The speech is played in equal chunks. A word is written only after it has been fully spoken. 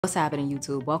What's happening,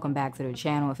 YouTube? Welcome back to the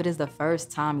channel. If it is the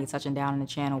first time you're touching down on the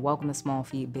channel, welcome to Small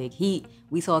Feet Big Heat.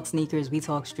 We talk sneakers, we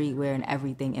talk streetwear, and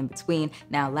everything in between.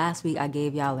 Now, last week I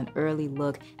gave y'all an early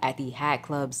look at the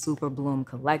HatClub Superbloom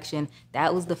collection.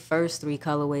 That was the first 3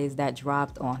 colorways that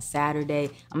dropped on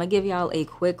Saturday. I'm gonna give y'all a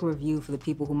quick review for the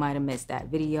people who might have missed that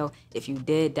video. If you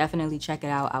did, definitely check it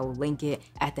out. I will link it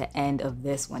at the end of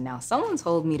this one. Now, someone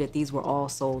told me that these were all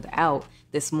sold out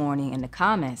this morning in the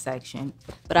comment section,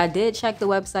 but I did check the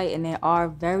website and there are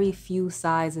very few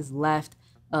sizes left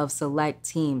of select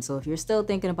teams. So if you're still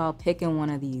thinking about picking one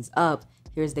of these up,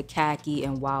 here's the khaki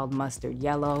and wild mustard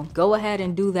yellow. Go ahead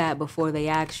and do that before they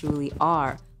actually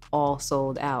are all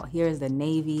sold out. Here's the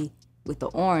navy with the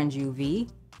orange UV.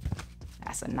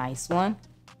 That's a nice one.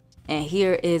 And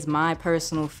here is my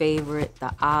personal favorite,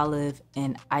 the olive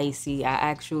and icy. I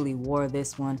actually wore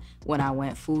this one when I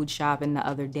went food shopping the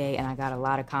other day and I got a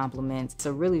lot of compliments. It's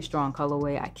a really strong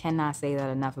colorway. I cannot say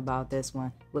that enough about this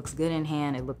one. Looks good in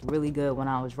hand. It looked really good when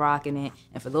I was rocking it.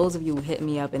 And for those of you who hit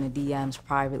me up in the DMs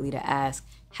privately to ask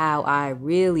how I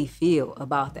really feel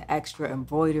about the extra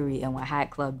embroidery and what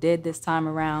HatClub did this time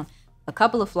around, a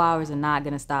couple of flowers are not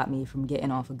going to stop me from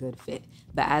getting off a good fit.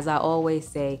 But as I always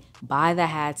say, buy the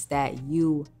hats that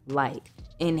you like.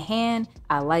 In hand,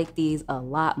 I like these a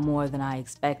lot more than I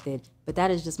expected, but that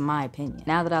is just my opinion.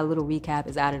 Now that our little recap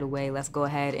is out of the way, let's go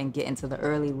ahead and get into the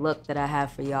early look that I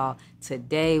have for y'all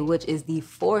today, which is the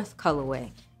 4th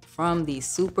colorway from the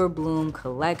Superbloom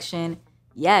collection.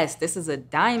 Yes, this is a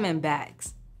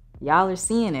Diamondbacks. Y'all are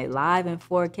seeing it live in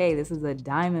 4K. This is a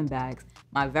Diamondbacks.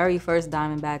 My very first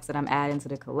Diamondbacks that I'm adding to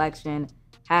the collection.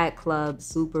 HatClub,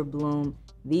 Superbloom.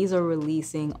 These are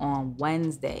releasing on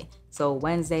Wednesday. So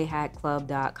Wednesday,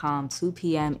 hatclub.com, 2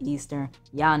 p.m. Eastern.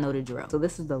 Y'all know the drill. So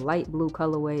this is the light blue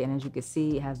colorway, and as you can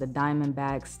see, it has the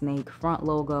Diamondback snake front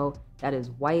logo. That is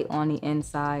white on the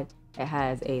inside. It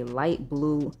has a light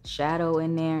blue shadow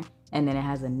in there, and then it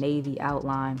has a navy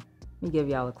outline. Let me give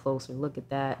y'all a closer look at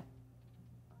that.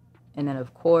 And then,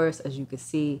 of course, as you can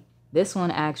see, this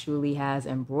one actually has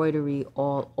embroidery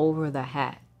all over the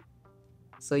hat.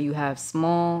 So you have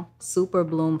small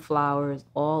Superbloom flowers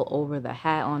all over the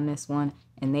hat on this one,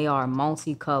 and they are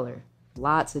multicolor.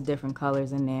 Lots of different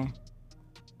colors in there.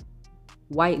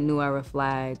 White New Era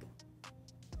flag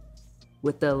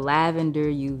with the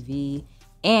lavender UV,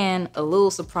 and a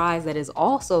little surprise that is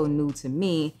also new to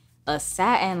me, a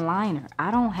satin liner.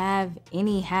 I don't have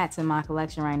any hats in my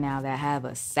collection right now that have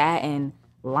a satin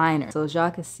liner. So as y'all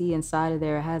can see inside of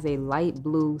there, it has a light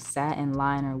blue satin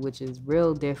liner, which is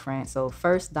real different. So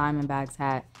first Diamondbacks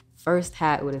hat, first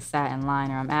hat with a satin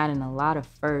liner. I'm adding a lot of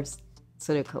firsts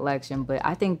to the collection, but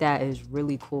I think that is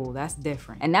really cool. That's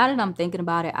different. And now that I'm thinking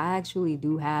about it, I actually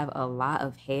do have a lot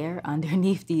of hair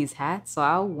underneath these hats. So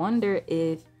I wonder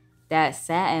if that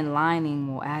satin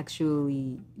lining will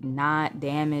actually not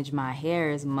damage my hair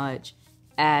as much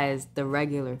as the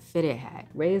regular fitted hat.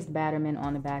 Raised batterman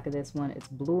on the back of this one. It's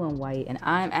blue and white, and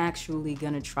I'm actually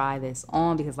gonna try this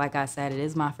on because, like I said, it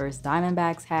is my first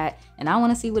Diamondbacks hat, and I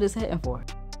wanna see what it's hitting for.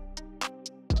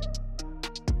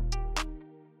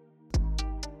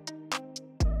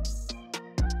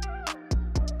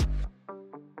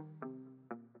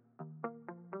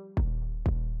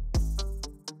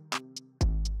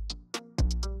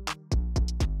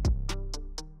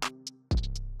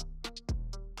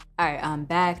 All right, I'm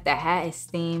back. The hat is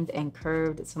themed and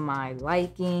curved to my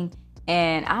liking.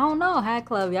 And I don't know,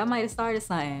 HatClub, y'all might have started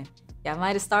something. Y'all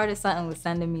might have started something with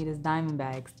sending me this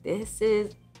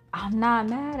Diamondbacks. I'm not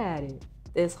mad at it.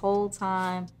 This whole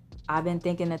time, I've been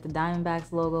thinking that the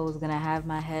Diamondbacks logo was gonna have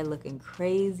my head looking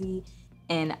crazy,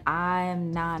 and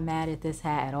I'm not mad at this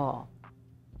hat at all.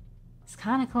 It's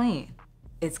kind of clean.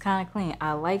 It's kind of clean.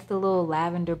 I like the little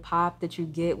lavender pop that you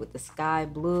get with the sky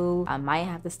blue. I might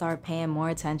have to start paying more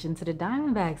attention to the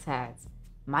Diamondbacks hats.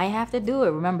 Might have to do it.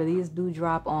 Remember, these do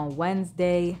drop on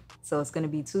Wednesday, so it's going to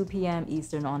be 2 p.m.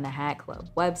 Eastern on the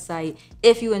HatClub website.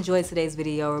 If you enjoyed today's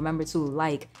video, remember to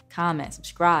like, comment,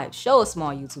 subscribe, show a small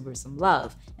YouTuber some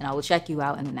love, and I will check you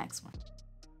out in the next one.